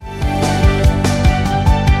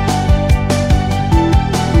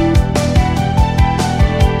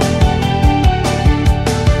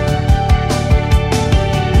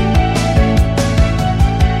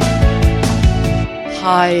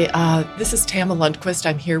Hi, this is Tama Lundquist.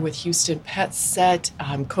 I'm here with Houston Pet Set.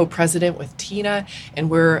 I'm co-president with Tina, and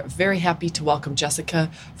we're very happy to welcome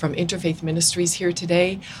Jessica from Interfaith Ministries here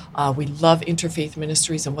today. We love Interfaith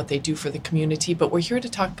Ministries and what they do for the community, but we're here to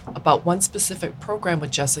talk about one specific program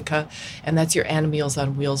with Jessica, and that's your Animals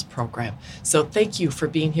on Wheels program. So thank you for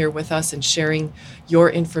being here with us and sharing your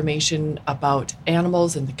information about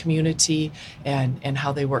animals and the community and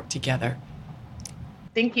how they work together.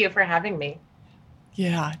 Thank you for having me.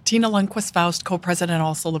 Yeah, Tina Lundquist-Faust, co-president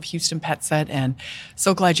also of Houston Pet Set, and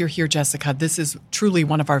so glad you're here, Jessica. This is truly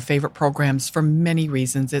one of our favorite programs for many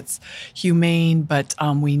reasons. It's humane, but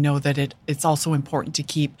we know that it's also important to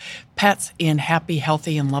keep pets in happy,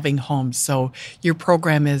 healthy, and loving homes. So your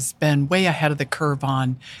program has been way ahead of the curve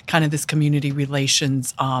on kind of this community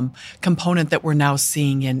relations component that we're now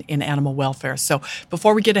seeing in animal welfare. So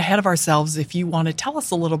before we get ahead of ourselves, if you want to tell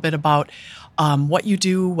us a little bit about what you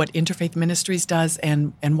do, what Interfaith Ministries does,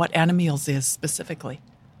 and what Animals is specifically.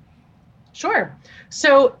 Sure.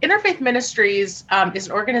 So Interfaith Ministries is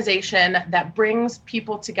an organization that brings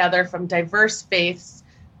people together from diverse faiths,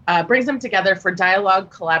 brings them together for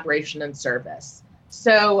dialogue, collaboration, and service.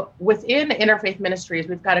 So within Interfaith Ministries,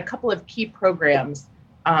 we've got a couple of key programs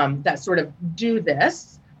that sort of do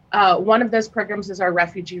this. One of those programs is our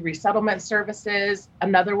refugee resettlement services.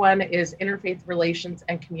 Another one is Interfaith Relations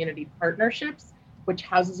and Community Partnerships, which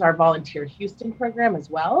houses our Volunteer Houston program as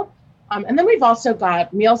well. And then we've also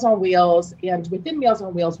got Meals on Wheels, and within Meals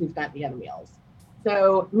on Wheels, we've got Animals.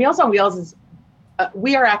 So Meals on Wheels is,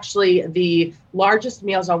 we are actually the largest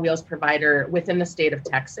Meals on Wheels provider within the state of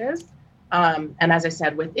Texas. And as I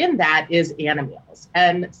said, within that is Animals.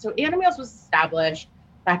 And so Animals was established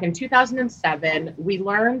back in 2007. We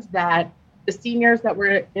learned that the seniors that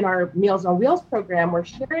were in our Meals on Wheels program were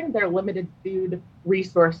sharing their limited food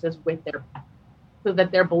resources with their pets so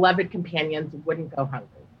that their beloved companions wouldn't go hungry.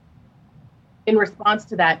 In response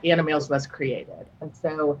to that, Animals was created. And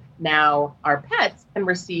so now our pets can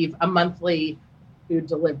receive a monthly food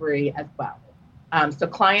delivery as well. So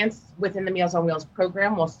clients within the Meals on Wheels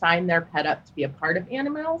program will sign their pet up to be a part of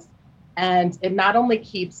Animals. And it not only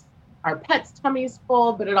keeps our pets' tummies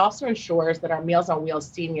full, but it also ensures that our Meals on Wheels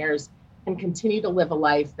seniors can continue to live a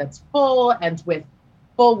life that's full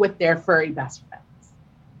with their furry best friends.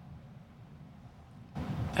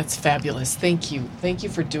 That's fabulous. Thank you. Thank you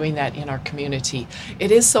for doing that in our community.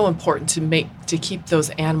 It is so important to keep those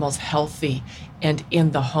animals healthy and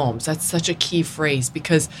in the homes. That's such a key phrase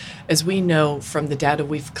because as we know from the data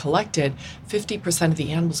we've collected, 50% of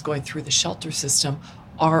the animals going through the shelter system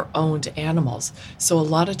are owned animals. So a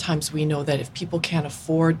lot of times we know that if people can't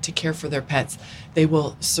afford to care for their pets, they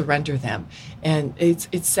will surrender them. And it's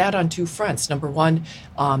sad on two fronts. Number one,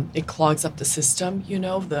 it clogs up the system,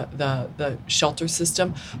 the shelter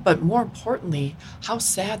system. But more importantly, how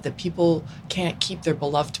sad that people can't keep their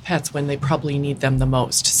beloved pets when they probably need them the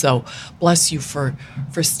most. So bless you for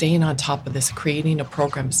staying on top of this, creating a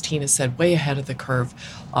program, as Tina said, way ahead of the curve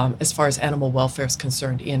as far as animal welfare is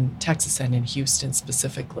concerned in Texas and in Houston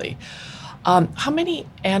specifically. How many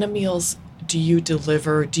Animals do you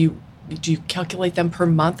deliver? Do you calculate them per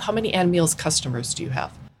month? How many Animals customers do you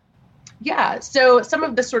have? Yeah, so some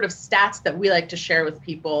of the sort of stats that we like to share with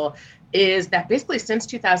people is that basically since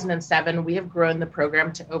 2007, we have grown the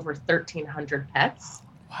program to over 1,300 pets.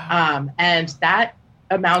 Wow. And that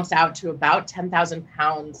amounts out to about 10,000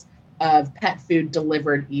 pounds of pet food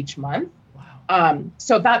delivered each month. Wow.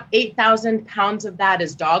 So about 8,000 pounds of that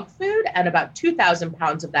is dog food and about 2,000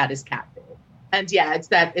 pounds of that is cat food. And yeah, it's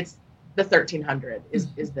the 1,300 is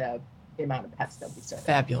the amount of pets that we serve.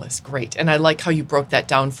 Fabulous. Great. And I like how you broke that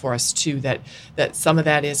down for us too, that some of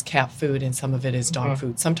that is cat food and some of it is dog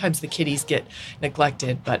food. Sometimes the kitties get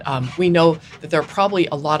neglected, but we know that there are probably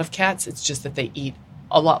a lot of cats. It's just that they eat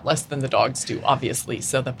a lot less than the dogs do, obviously.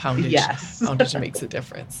 So the poundage makes a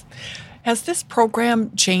difference. Has this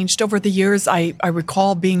program changed over the years? I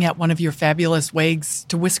recall being at one of your fabulous Wags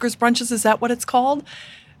to Whiskers brunches. Is that what it's called?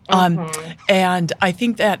 And I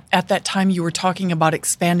think that at that time you were talking about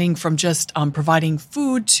expanding from just providing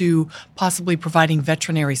food to possibly providing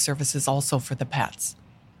veterinary services also for the pets.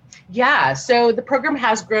 Yeah, so the program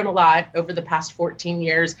has grown a lot over the past 14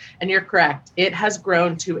 years, and you're correct. It has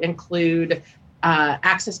grown to include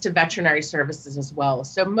access to veterinary services as well.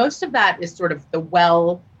 So most of that is sort of the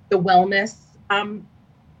wellness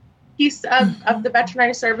piece of the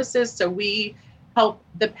veterinary services. So we help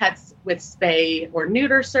the pets with spay or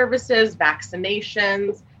neuter services,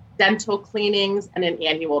 vaccinations, dental cleanings, and an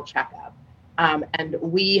annual checkup. And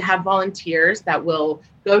we have volunteers that will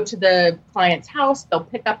go to the client's house, they'll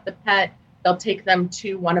pick up the pet, they'll take them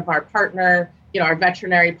to one of our our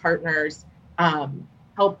veterinary partners,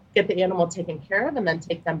 help get the animal taken care of and then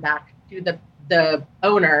take them back to the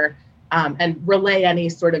owner and relay any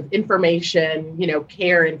sort of information,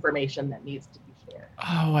 care information that needs to be shared.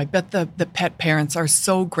 Oh, I bet the pet parents are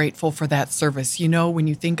so grateful for that service. When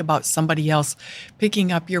you think about somebody else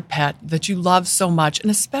picking up your pet that you love so much,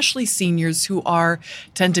 and especially seniors who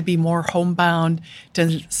tend to be more homebound,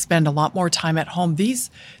 tend to spend a lot more time at home.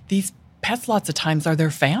 These pets lots of times are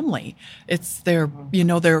their family. It's their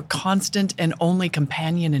constant and only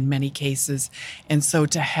companion in many cases. And so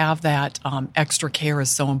to have that extra care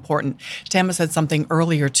is so important. Tama said something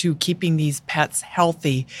earlier too, keeping these pets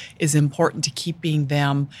healthy is important to keeping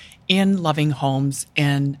them in loving homes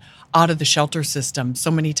and out of the shelter system.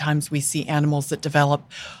 So many times we see animals that develop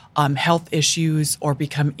health issues or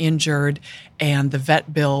become injured, and the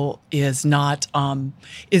vet bill is not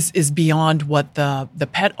is beyond what the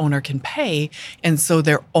pet owner can pay, and so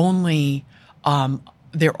their only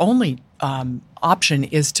option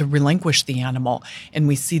is to relinquish the animal. And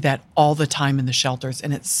we see that all the time in the shelters,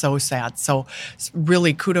 and it's so sad. So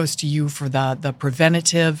really kudos to you for the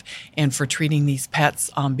preventative and for treating these pets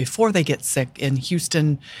before they get sick. In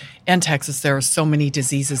Houston and Texas, there are so many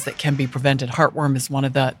diseases that can be prevented. Heartworm is one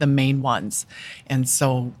of the main ones. And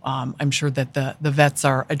so I'm sure that the vets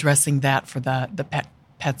are addressing that for the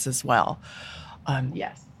pets as well.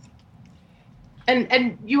 Yes.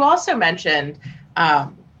 And you also mentioned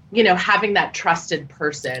having that trusted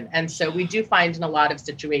person. And so we do find in a lot of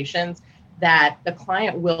situations that the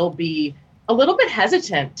client will be a little bit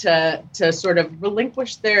hesitant to sort of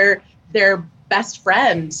relinquish their best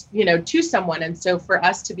friend, to someone. And so for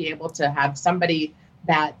us to be able to have somebody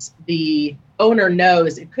that the owner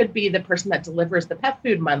knows, it could be the person that delivers the pet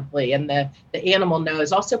food monthly, and the animal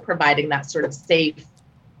knows, also providing that sort of safe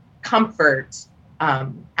comfort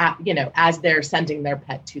as they're sending their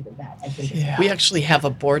pet to the vet. I think we actually have a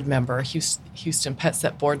board member, a Houston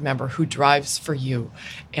PetSet board member, who drives for you,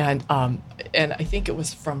 and I think it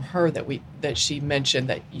was from her that she mentioned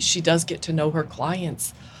that she does get to know her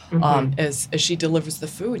clients. As she delivers the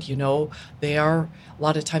food. They are, a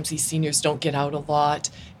lot of times these seniors don't get out a lot,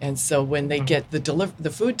 and so when they get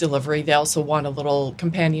the food delivery, they also want a little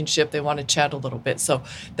companionship. They want to chat a little bit. So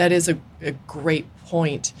that is a great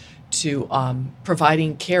point to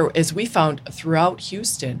providing care. As we found throughout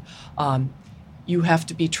Houston, you have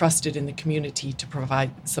to be trusted in the community to provide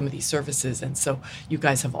some of these services. And so you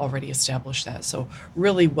guys have already established that. So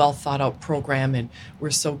really well thought out program. And we're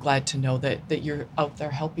so glad to know that you're out there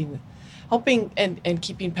helping and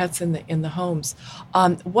keeping pets in the homes.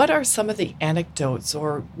 What are some of the anecdotes,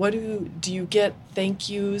 or what do you get thank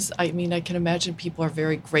yous? I mean, I can imagine people are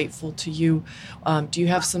very grateful to you. Do you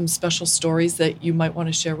have some special stories that you might want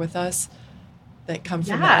to share with us that come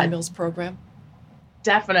from the Animals program?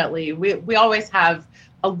 Definitely. We always have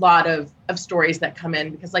a lot of stories that come in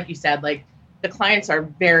because, like you said, like the clients are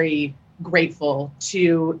very grateful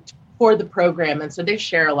for the program. And so they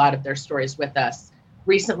share a lot of their stories with us.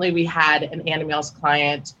 Recently, we had an Animals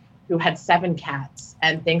client who had 7 cats.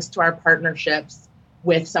 And thanks to our partnerships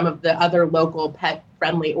with some of the other local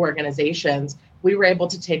pet-friendly organizations, we were able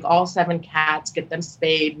to take all 7 cats, get them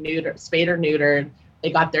spayed or neutered. They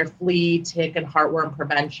got their flea, tick, and heartworm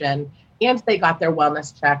prevention. And they got their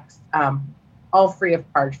wellness checks, all free of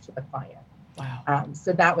charge to the client. Wow!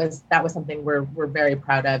 So that was something we're very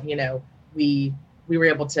proud of. We were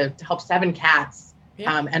able to help 7 cats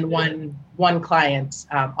and one client,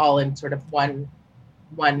 all in sort of one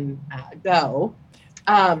go.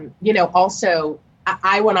 Also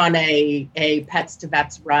I went on a Pets to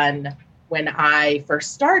Vets run when I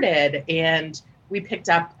first started, and we picked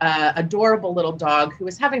up an adorable little dog who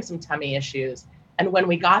was having some tummy issues. And when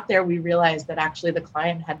we got there, we realized that actually the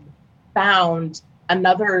client had found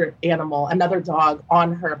another dog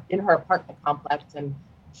in her apartment complex, and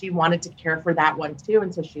she wanted to care for that one too.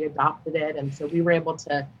 And so she adopted it. And so we were able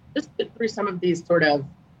to just get through some of these sort of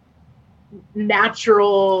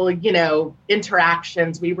natural,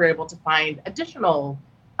 interactions. We were able to find additional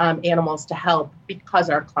animals to help because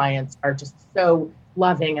our clients are just so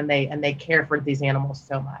loving and they care for these animals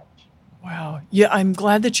so much. Wow. Yeah, I'm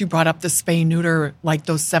glad that you brought up the spay neuter, like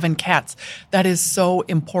those 7 cats. That is so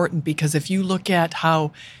important because if you look at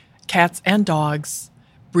how cats and dogs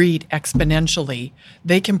breed exponentially,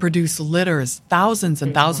 they can produce litters, thousands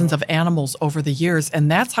and thousands of animals over the years. And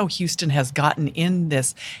that's how Houston has gotten in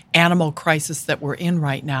this animal crisis that we're in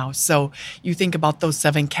right now. So you think about those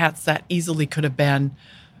 7 cats, that easily could have been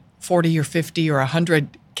 40 or 50 or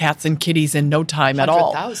 100 cats and kitties in no time at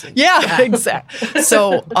all. 100,000. Yeah, exactly.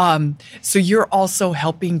 So you're also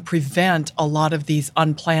helping prevent a lot of these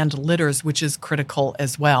unplanned litters, which is critical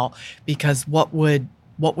as well, because what would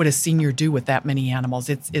what would a senior do with that many animals?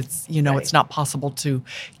 It's Right. it's not possible to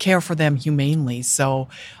care for them humanely. So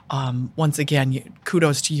once again,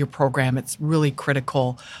 kudos to your program. It's really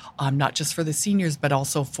critical, not just for the seniors, but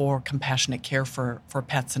also for compassionate care for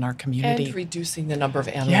pets in our community. And reducing the number of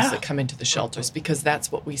animals Yeah. that come into the shelters, because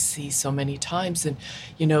that's what we see so many times. And,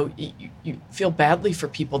 you feel badly for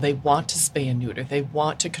people. They want to spay and neuter. They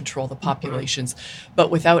want to control the populations.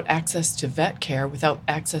 But without access to vet care, without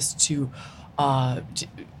access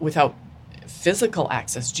without physical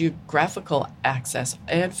access, geographical access,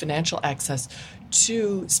 and financial access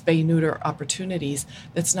to spay neuter opportunities,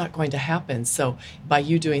 that's not going to happen. So by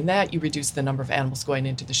you doing that, you reduce the number of animals going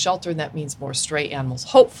into the shelter, and that means more stray animals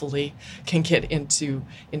hopefully can get into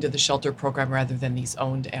the shelter program rather than these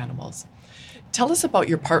owned animals. Tell us about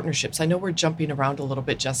your partnerships. I know we're jumping around a little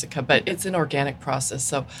bit, Jessica, but it's an organic process.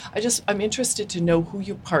 So I'm interested to know who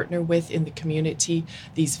you partner with in the community,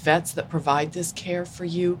 these vets that provide this care for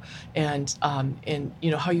you, and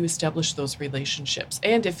how you establish those relationships,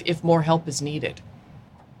 and if more help is needed.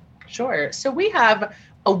 Sure. So we have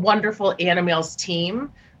a wonderful Animals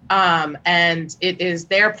team, and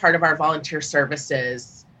they're part of our volunteer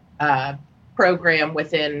services program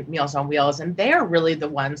within Meals on Wheels, and they are really the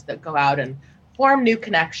ones that go out and form new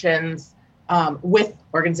connections with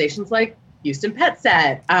organizations like Houston Pet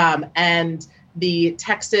Set and the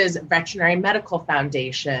Texas Veterinary Medical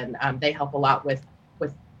Foundation. They help a lot with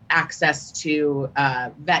access to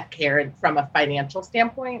vet care and from a financial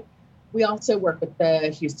standpoint. We also work with the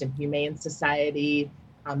Houston Humane Society.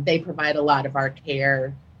 They provide a lot of our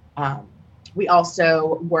care. We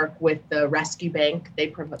also work with the Rescue Bank.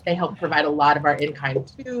 They help provide a lot of our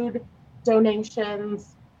in-kind food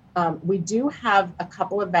donations. We do have a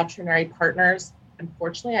couple of veterinary partners.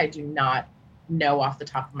 Unfortunately, I do not know off the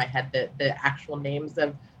top of my head the actual names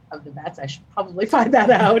of the vets. I should probably find that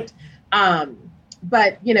out.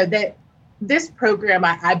 But this program,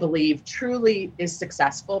 I believe, truly is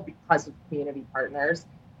successful because of community partners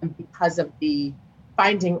and because of the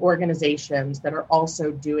finding organizations that are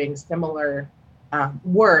also doing similar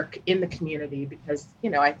work in the community. Because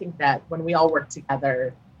I think that when we all work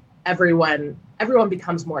together, everyone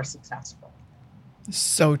becomes more successful.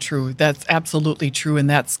 So true. That's absolutely true. And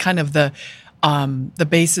that's kind of the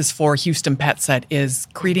basis for Houston Pet Set is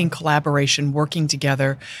creating collaboration, working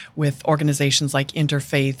together with organizations like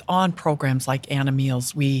Interfaith on programs like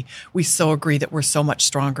Animeals. We so agree that we're so much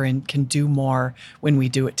stronger and can do more when we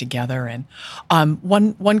do it together. And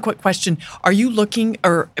one quick question. Are you looking,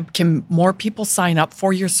 or can more people sign up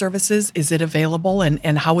for your services? Is it available?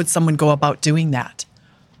 And how would someone go about doing that?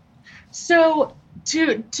 So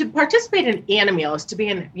to participate in Animeals, to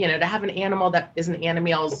have an animal that is an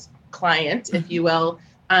Animeals client, if you will,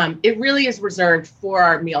 it really is reserved for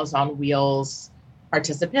our Meals on Wheels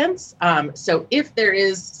participants. So if there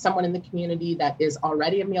is someone in the community that is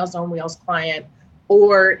already a Meals on Wheels client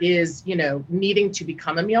or is, needing to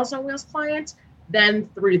become a Meals on Wheels client, then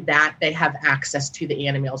through that, they have access to the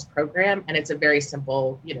Animeals program. And it's a very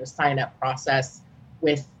simple, sign up process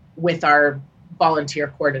with our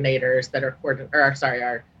volunteer coordinators that are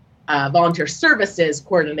our volunteer services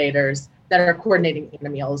coordinators that are coordinating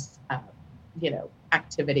Animeals,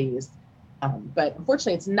 activities. But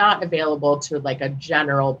unfortunately, it's not available to like a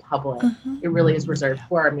general public. Mm-hmm. It really is reserved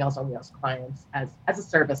for our Meals on Wheels clients as a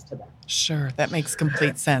service to them. Sure, that makes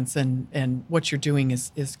complete sense. And what you're doing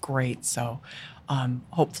is great. So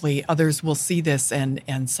hopefully others will see this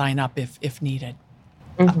and sign up if needed.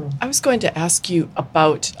 Mm-hmm. I was going to ask you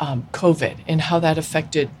about COVID and how that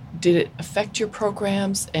did it affect your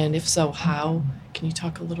programs? And if so, how? Can you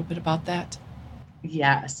talk a little bit about that?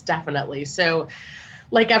 Yes, definitely. So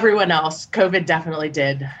like everyone else, COVID definitely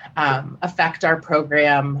did affect our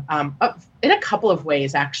program in a couple of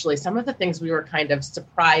ways, actually. Some of the things we were kind of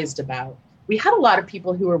surprised about. We had a lot of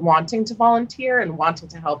people who were wanting to volunteer and wanting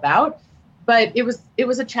to help out, but it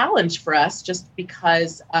was a challenge for us just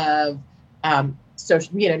because of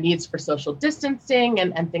social, needs for social distancing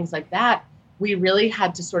and things like that. We really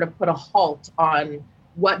had to sort of put a halt on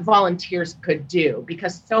what volunteers could do,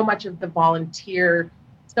 because so much of what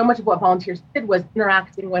volunteers did was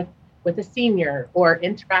interacting with a senior or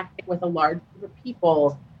interacting with a large group of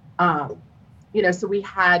people. So we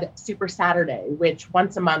had Super Saturday, which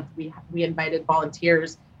once a month we invited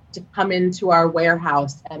volunteers to come into our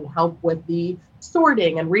warehouse and help with the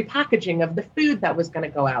sorting and repackaging of the food that was going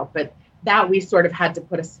to go out. But that we sort of had to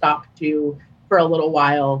put a stop to for a little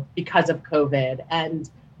while because of COVID. And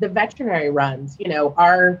the veterinary runs,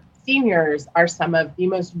 our seniors are some of the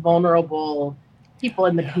most vulnerable people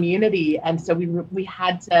in the community. And so we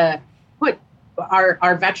had to put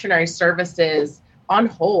our veterinary services on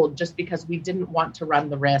hold just because we didn't want to run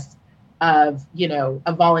the risk of,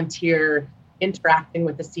 a volunteer interacting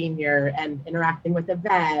with a senior and interacting with a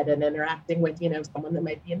vet and interacting with, someone that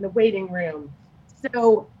might be in the waiting room.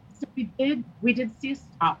 So we did see a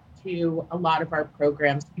stop to a lot of our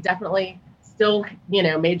programs. We definitely still,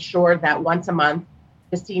 made sure that once a month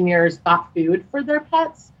the seniors got food for their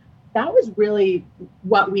pets. That was really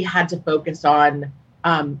what we had to focus on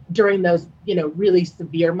during those, really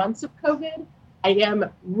severe months of COVID. I am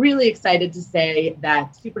really excited to say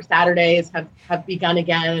that Super Saturdays have begun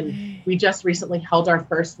again. We just recently held our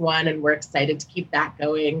first one, and we're excited to keep that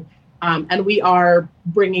going. And we are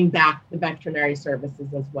bringing back the veterinary services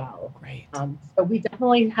as well. Great. So we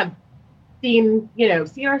definitely have seen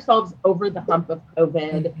ourselves over the hump of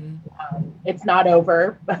COVID. Mm-hmm. It's not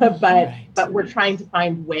over, but we're trying to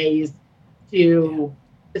find ways to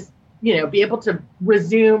just, be able to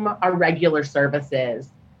resume our regular services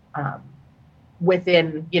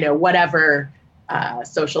within, whatever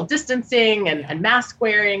social distancing and mask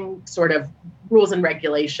wearing sort of rules and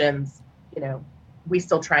regulations, we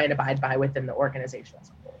still try and abide by within the organization as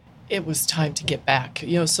a whole. It was time to get back.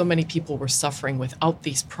 So many people were suffering without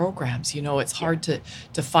these programs. It's hard to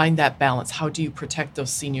find that balance. How do you protect those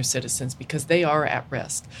senior citizens because they are at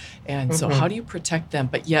risk? And so how do you protect them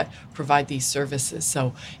but yet provide these services?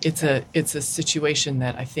 So it's a situation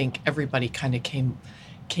that I think everybody kind of came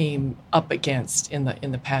up against in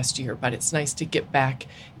the past year, but it's nice to get back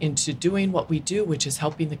into doing what we do, which is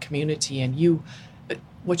helping the community. And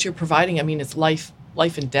what you're providing, it's life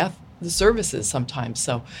and death, the services sometimes.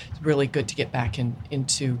 So it's really good to get back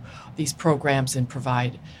into these programs and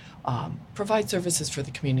provide services for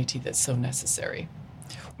the community that's so necessary.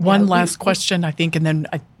 One last question, I think, and then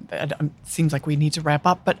it seems like we need to wrap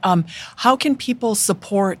up. But how can people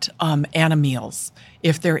support Animeals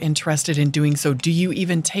if they're interested in doing so? Do you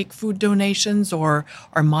even take food donations, or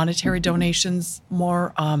are monetary donations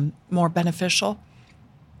more beneficial?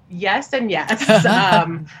 Yes and yes.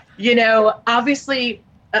 Obviously,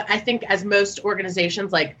 I think as most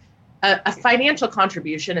organizations, like a financial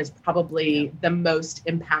contribution is probably the most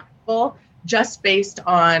impactful, just based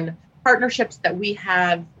on partnerships that we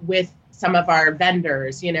have with some of our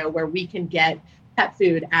vendors, where we can get pet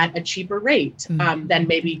food at a cheaper rate than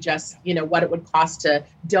maybe just, what it would cost to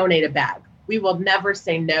donate a bag. We will never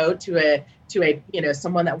say no to a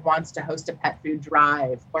someone that wants to host a pet food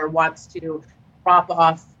drive or wants to drop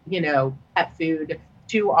off, pet food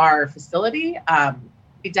to our facility.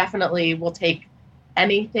 We definitely will take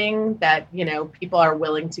anything that, people are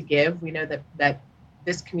willing to give. We know that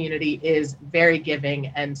this community is very giving,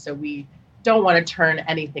 and so we don't want to turn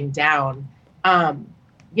anything down. I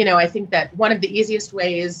think that one of the easiest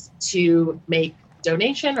ways to make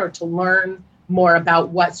donation or to learn more about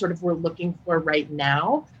what sort of we're looking for right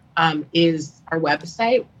now is our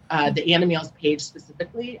website, the Animeals page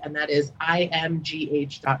specifically, and that is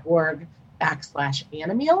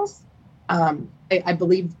imgh.org/Animeals. I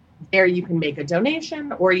believe there you can make a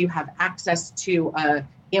donation, or you have access to a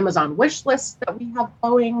Amazon wish list that we have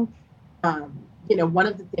going. One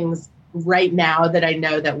of the things right now that I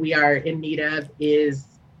know that we are in need of is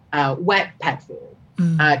wet pet food,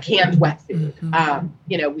 canned wet food.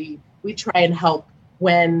 We try and help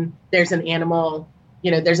when there's an animal,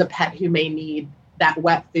 there's a pet who may need that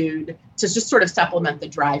wet food to just sort of supplement the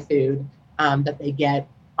dry food that they get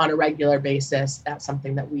on a regular basis. That's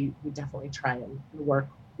something that we definitely try and work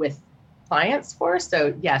with clients for.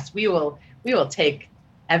 So yes, we will take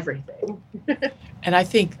everything. And I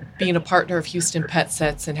think being a partner of Houston Pet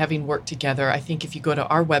Sets and having worked together, I think if you go to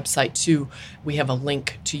our website too, we have a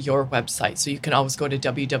link to your website. So you can always go to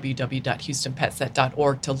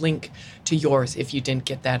www.houstonpetset.org to link to yours if you didn't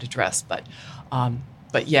get that address.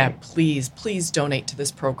 But yeah, please donate to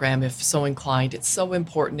this program if so inclined. It's so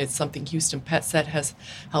important. It's something Houston Pet Set has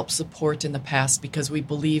helped support in the past because we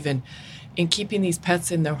believe in keeping these pets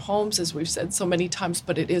in their homes, as we've said so many times,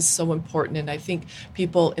 but it is so important. And I think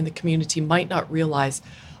people in the community might not realize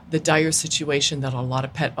the dire situation that a lot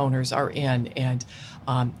of pet owners are in. And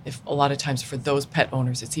if a lot of times for those pet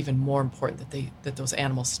owners, it's even more important that those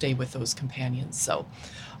animals stay with those companions. So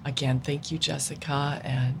again, thank you, Jessica.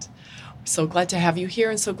 And so glad to have you here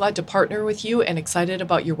and so glad to partner with you and excited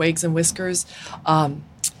about your Wags and Whiskers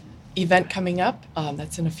event coming up.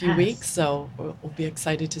 That's in a few weeks, so we'll be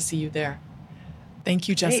excited to see you there. Thank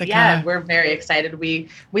you, Jessica. Yeah, we're very excited. We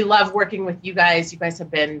love working with you guys. You guys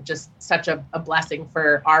have been just such a blessing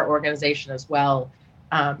for our organization as well,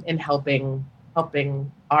 in helping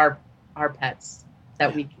our pets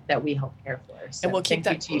that we help care for. So and we'll keep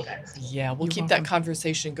that to you guys. Yeah, we'll keep that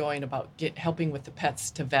conversation going about helping with the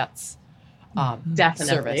pets to vets. Definitely.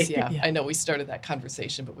 service. Yeah, I know we started that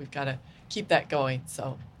conversation, but we've got to keep that going.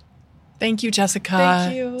 So Thank you, Jessica.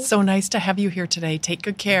 Thank you. So nice to have you here today. Take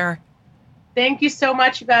good care. Thank you so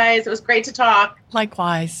much, you guys. It was great to talk.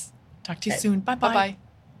 Likewise. Talk to you soon. Bye-bye.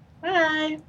 bye-bye. Bye.